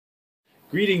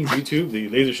Greetings, YouTube. The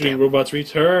laser shooting robots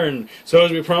return. So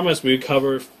as we promised, we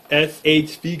cover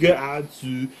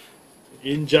S.H.Figuarts,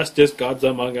 Injustice, Gods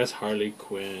Among Us, Harley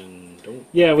Quinn.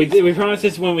 We promised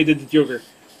this when we did the Joker.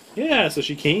 Yeah, so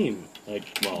she came. Like,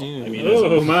 well, I mean,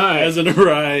 hasn't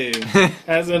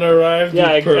arrived. Yeah,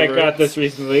 I got this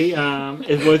recently.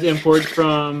 It was imported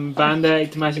from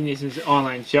Bandai to Imagination's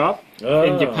online shop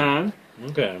in Japan.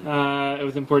 Okay. It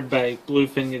was imported by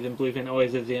Bluefin, and Bluefin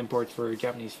always does the imports for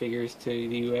Japanese figures to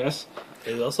the US.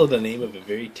 It's also the name of a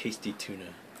very tasty tuna.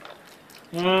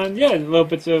 Yeah, little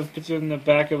bits in the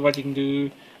back of what you can do,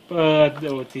 but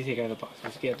they take out of the box.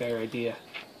 Let's get a better idea.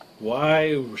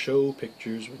 Why show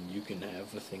pictures when you can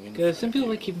have the thing in? Because some people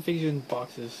like keeping figures in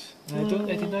boxes. I do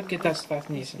not get that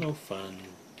fascination. No fun.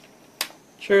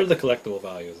 Sure, the collectible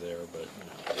value is there, but you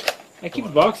know. I keep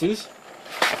the boxes.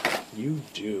 You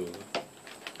do.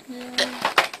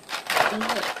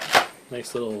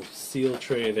 Nice little seal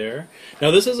tray there.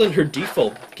 Now this isn't her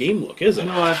default game look, is it?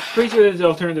 No, I'm pretty sure there's an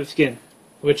alternative skin.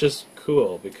 Which is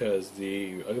cool, because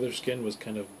the other skin was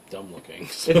kind of dumb looking.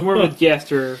 So. It's more of a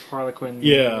Jester Harley Quinn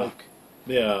look.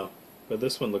 Yeah. But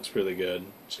this one looks really good.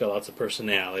 It's got lots of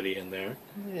personality in there.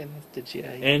 Yeah, Mr.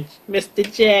 J. And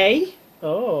Mr. J.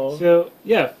 Oh. So,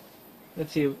 yeah.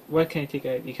 Let's see, what can I take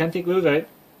out? You can't take those out.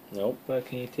 Nope. But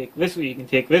can you take this one? You can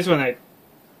take this one out.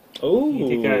 Oh. You can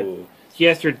take that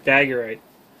Jester dagger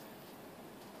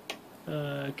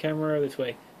out. Camera this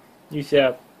way. New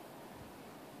setup.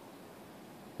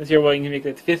 Let's hear what you can make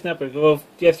that fist up with a little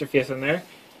Jester fist on there.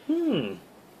 You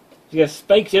got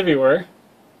spikes everywhere.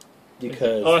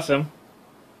 Because awesome.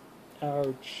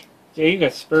 Ouch. Yeah, you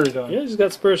got spurs on. Yeah, she's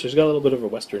got spurs. She's got a little bit of a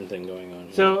Western thing going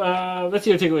on. So, let's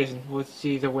see articulation. Let's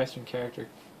see the Western character.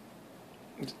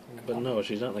 But no,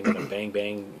 she's not like gonna bang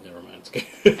bang. Never mind.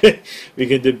 Okay. We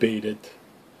can debate it.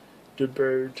 The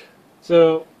bird.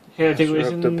 So, head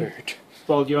articulation. The bird.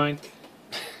 Ball joint.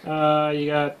 You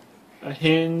got a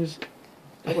hinge.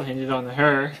 Couple hinges on the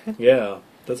hair. Yeah,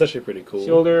 that's actually pretty cool.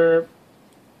 Shoulder.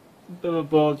 Bit of a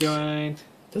ball joint.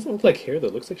 Doesn't look like hair though.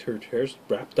 It looks like her hair's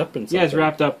wrapped up in something. Yeah, it's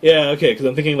wrapped up. Yeah, okay, because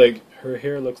I'm thinking like her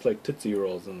hair looks like Tootsie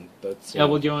Rolls, and that's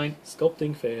elbow joint.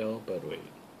 Sculpting fail, but wait.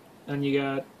 And you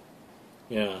got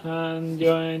hand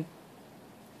joint.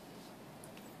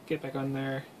 Get back on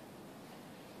there.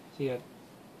 So you got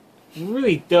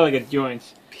really delicate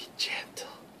joints. Be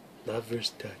gentle, lover's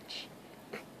touch.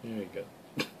 There we go.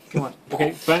 Come on.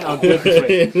 Okay, fine. I'll do it this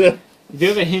way. You do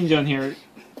have a hinge on here.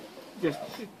 Just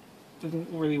it doesn't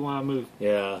really want to move.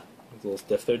 Yeah, it's a little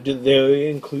stiff there. Did they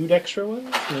include extra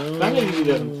ones? No, That usually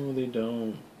doesn't. No, they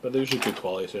don't. But they're usually good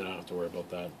quality, so you don't have to worry about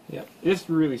that. Yeah, it's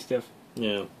really stiff.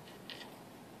 Yeah.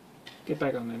 Get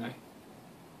back on there now.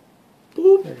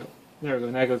 Boop. There we go. There we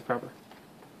go. Now it goes proper.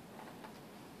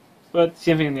 But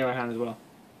same thing on the other hand as well.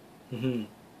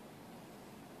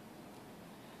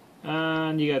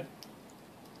 And you got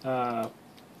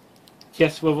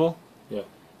chest swivel. Yeah.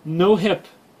 No hip.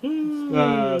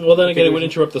 Well, then again, it would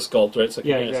interrupt the sculpt, right? So I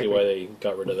can kind of see why they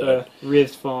got rid of that.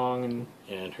 Wrist thong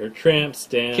and her tramp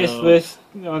stamp. Kiss list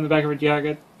on the back of her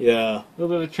jacket. Yeah. A little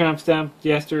bit of a tramp stamp,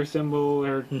 Jester symbol,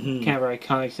 her kind of her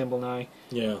iconic symbol now.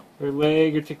 Yeah. Her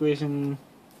leg articulation.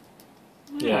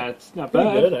 Yeah, it's not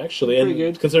bad. Pretty good, actually. Pretty and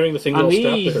good. Considering the thing they'll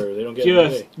strap to her, they don't get in the way.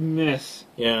 Just miss.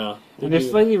 Yeah. And they're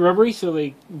slightly rubbery, so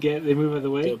they move out of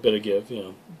the way. A bit of give,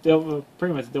 yeah.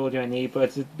 Pretty much double joint knee, but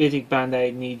it's a basic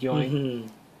Bandai knee joint.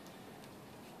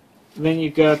 Then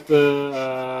you've got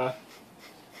the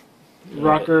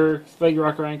rocker, slightly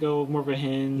rocker ankle, more of a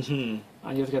hinge, and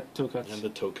you've got toe cuts. And the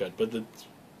toe cut, but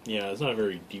it's not a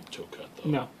very deep toe cut though.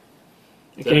 No.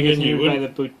 It Then can't again, get you by the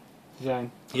boot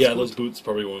design. Yeah, those boots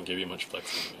probably won't give you much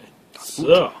flex anyway.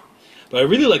 So, but I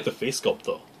really like the face sculpt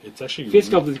though. It's actually face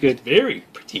sculpt is good. Very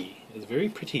pretty. It's very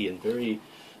pretty and very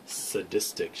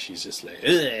sadistic. She's just like.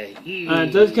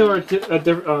 It does cover and she got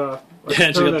the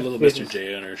little Mr.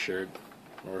 J on her shirt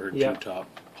or her tube top,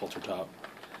 halter top.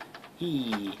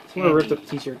 It's more a ripped up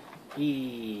T-shirt.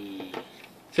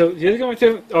 So the other going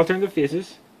to alternative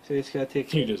faces. So you just gotta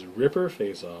take. You just rip her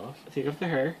face off. Take off the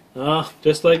hair.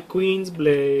 Just like Queen's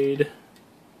Blade.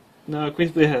 No,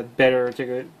 Queen's Blade had better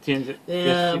articulation.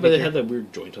 Yeah, but they had that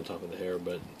weird joint on top of the hair.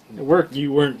 But it worked.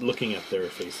 You weren't looking at their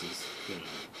faces. You know.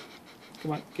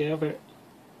 Come on, get over it.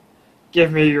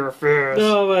 Give me your face.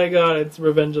 Oh my God! It's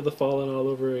Revenge of the Fallen all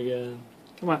over again.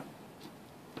 Come on.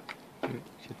 Good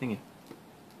thingy.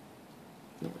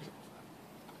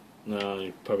 No,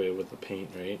 you probably with the paint,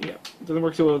 right? Yeah, it doesn't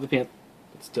work so well with the paint.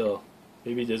 But still,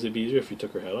 maybe does it be easier if you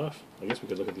took her head off? I guess we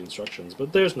could look at the instructions,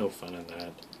 but there's no fun in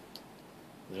that.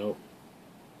 Nope.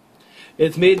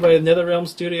 It's made by NetherRealm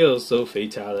Studios, so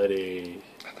fatality.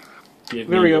 Give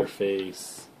me your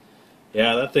face.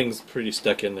 Yeah, that thing's pretty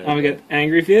stuck in there. We got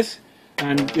Angry Fist,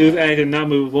 and it was actually not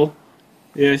movable.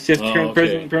 Yeah, shift okay.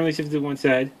 permanently shifted to one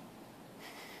side.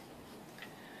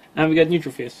 And we got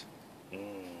Neutral Fist.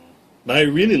 But I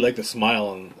really like the smile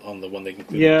on the one they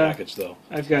included in the package, though.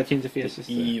 I've got to change the face.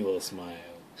 The evil smile.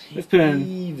 Let's put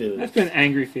an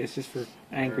Angry Fist just for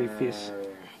Angry Fist.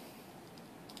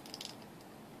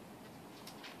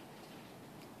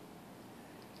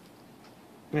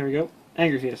 There we go.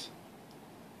 Angry Fist.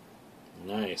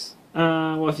 Nice.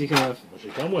 What's she come with? What's she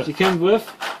come with? She comes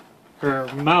with her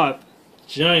mallet.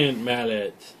 Giant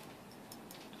mallet.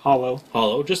 Hollow.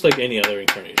 Hollow, just like any other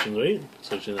incarnation, right?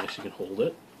 So she actually can hold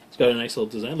it. It's got a nice little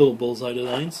design, little bullseye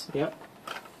designs. Yep.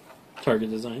 Target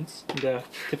designs. The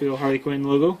typical Harley Quinn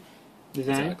logo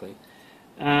design. Exactly.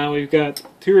 We've got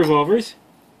 2 revolvers.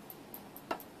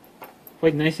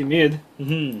 Quite nicely made.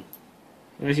 Mm-hmm.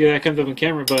 I see how that comes up on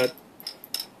camera, but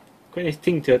quite nice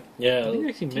ting to it. Yeah. I think they're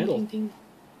actually metal.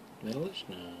 Metalish?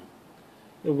 No.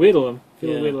 The weight of them. Feel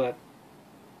Yeah. the weight of that.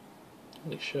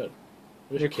 Holy shit.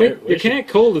 They're kind of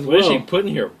cold as well. What is she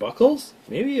putting here? Buckles?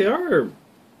 Maybe they are.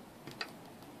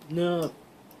 No.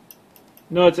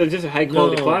 No, it's just a high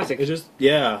quality plastic. It's just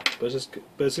but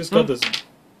it's just got this.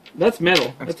 That's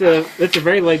metal. That's a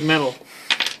very light metal.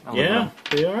 Yeah,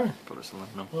 they are.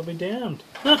 No. I'll be damned.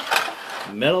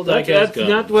 Metal That's die-cast guns.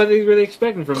 not what they're really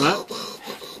expecting from that.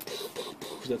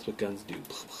 That's what guns do.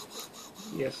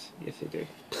 Yes, they do.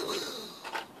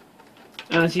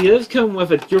 She does come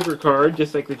with a Joker card,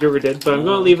 just like the Joker did, but I'm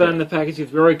going to leave that in the package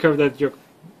because we already covered that Joker.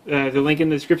 The link in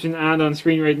the description and on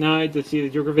screen right now to see the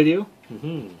Joker video.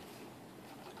 Mm-hmm.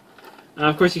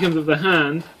 Of course, he comes with a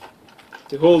hand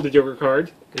to hold the Joker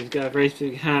card, because he's got a very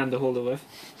specific hand to hold it with.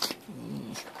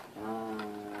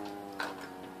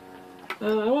 I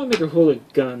want to make her hold a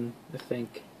gun, I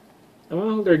think. I want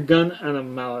to hold her gun and a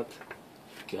mallet.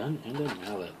 Gun and a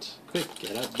mallet. Quick,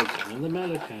 get out the gun and the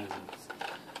mallet hands.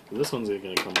 This one's going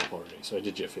to come up already, so I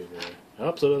did you a favor there.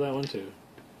 Oh, so did that one too.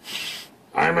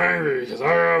 I'm angry because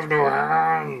I have no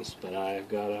hands, but I've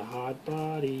got a hot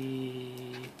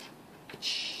body.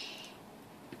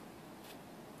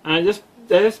 I just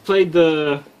played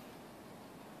the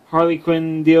Harley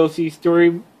Quinn DLC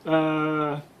story,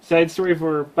 side story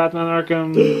for Batman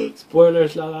Arkham.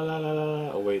 Spoilers, la la la la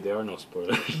la. Oh wait, there are no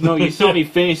spoilers. No, you saw me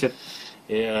finish it.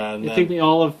 Yeah, and it took me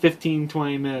all of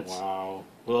 15-20 minutes. Wow.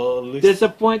 Well, at least...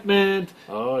 Disappointment!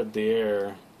 Oh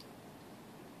dear.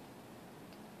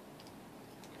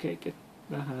 Okay, get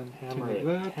the hand.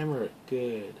 Hammer it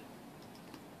good.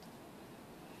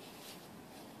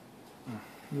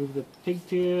 Move the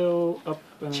pigtail up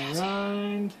and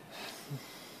around.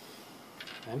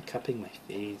 I'm cupping my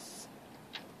face.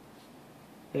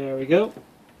 There we go.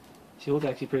 She holds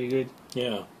actually pretty good.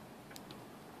 Yeah.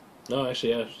 No,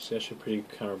 actually, yeah, she's actually pretty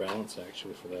counterbalanced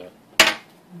actually for that.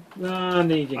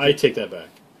 I take that back.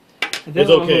 It's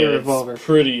okay. It's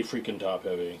pretty freaking top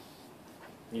heavy,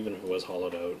 even if it was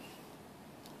hollowed out.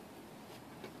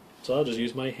 So I'll just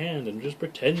use my hand and just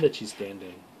pretend that she's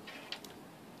standing.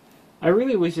 I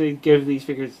really wish they'd give these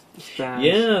figures stands.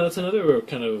 Yeah, that's another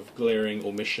kind of glaring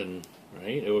omission,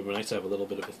 right? It would be nice to have a little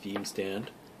bit of a theme stand.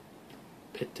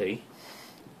 Pity.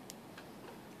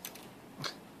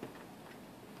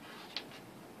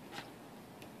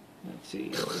 Let's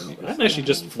see. I'm actually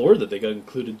just floored that they got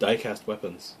included die-cast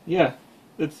weapons. Yeah,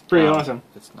 it's pretty awesome.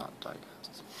 It's not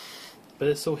die-cast. But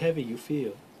it's so heavy, you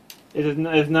feel.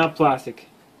 It's not plastic.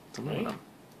 Right?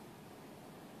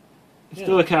 It's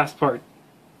still a cast part.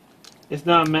 It's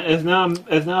not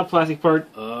a plastic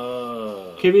part.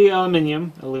 Could be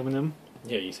aluminum.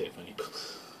 Yeah, you say it funny.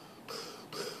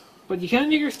 But you can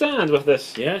make her stand with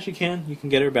this. Yeah, she can. You can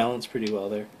get her balanced pretty well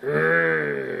there.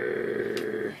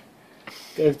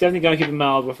 I've definitely got to keep it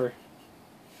mild with her.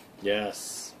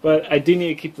 Yes. But I do need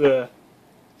to keep the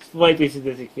slightly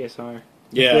sadistic face on her.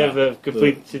 Yeah. We have a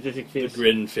complete sadistic face. The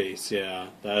grin face, yeah.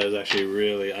 That is actually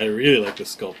really... I really like the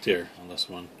sculpt here on this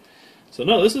one. So,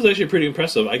 no, this is actually pretty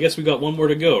impressive. I guess we got one more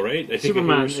to go, right? I think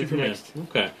Superman is next.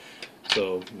 Okay.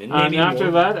 So, maybe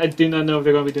after that, I do not know if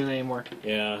they're going to be doing any more.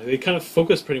 Yeah, they kind of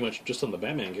focus pretty much just on the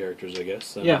Batman characters, I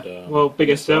guess. And, yeah, well,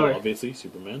 biggest seller. Obviously,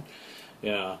 Superman.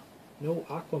 Yeah. No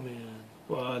Aquaman.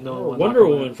 No Wonder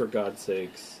Woman, for God's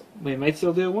sakes. We might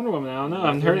still do Wonder Woman. I don't know. I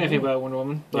haven't heard anything about Wonder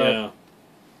Woman. But yeah. I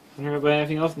haven't heard about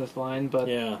anything else in this line. But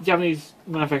Japanese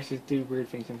manufacturers do weird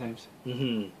things sometimes.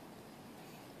 Mm-hmm.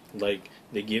 Like,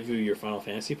 they give you your Final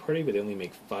Fantasy party, but they only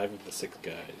make 5 of the 6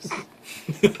 guys.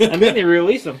 And then they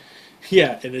release them.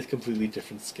 Yeah, and it's completely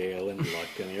different scale and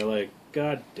look, and you're like,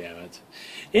 God damn it.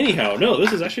 Anyhow, no,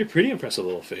 this is actually a pretty impressive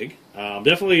little fig.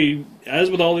 Definitely,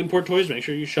 as with all import toys, make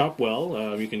sure you shop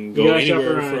well. You can go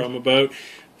anywhere from about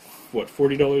what,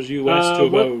 $40 US to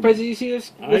what about. price did you see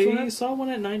this one I at? saw one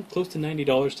at close to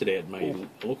 $90 today at my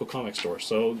local comic store.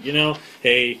 So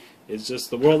hey, it's just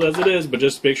the world as it is. But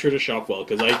just make sure to shop well,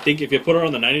 because I think if you put her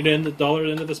on the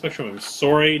 $90 end of the spectrum, I'm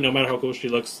sorry, no matter how cool she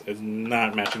looks, it's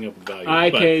not matching up with value.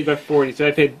 I paid about 40, so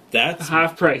I paid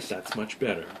half price. That's much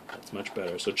better. That's much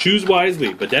better. So choose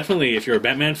wisely, but definitely if you're a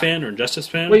Batman fan or a Injustice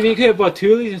fan. Wait, you could have bought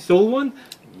 2 of these and sold one?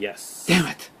 Yes. Damn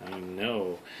it. I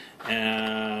know.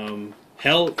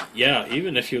 Hell, yeah,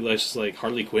 even if you just like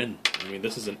Harley Quinn. I mean,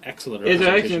 this is an excellent It's an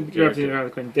representation. excellent representation of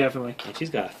Harley Quinn, definitely. And she's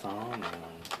got a thong on.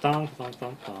 Thong, thong,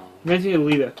 thong, thong. Reminds me of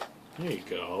Lita. There you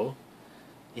go.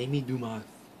 Amy Dumas.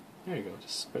 There you go.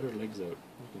 Just spread her legs out. You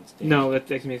can stand. No,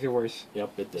 that actually makes it worse.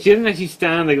 Yep, it does. She doesn't actually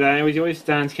stand like that. She always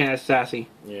stands kind of sassy.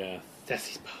 Yeah.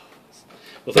 Sassy pose.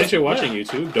 Well, thanks for watching,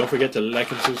 YouTube. Don't forget to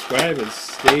like and subscribe, and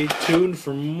stay tuned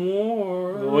for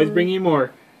more. We'll always bring you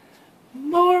more.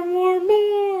 More.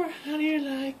 How do you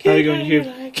like it? How do you go, How do you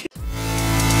YouTube? like it?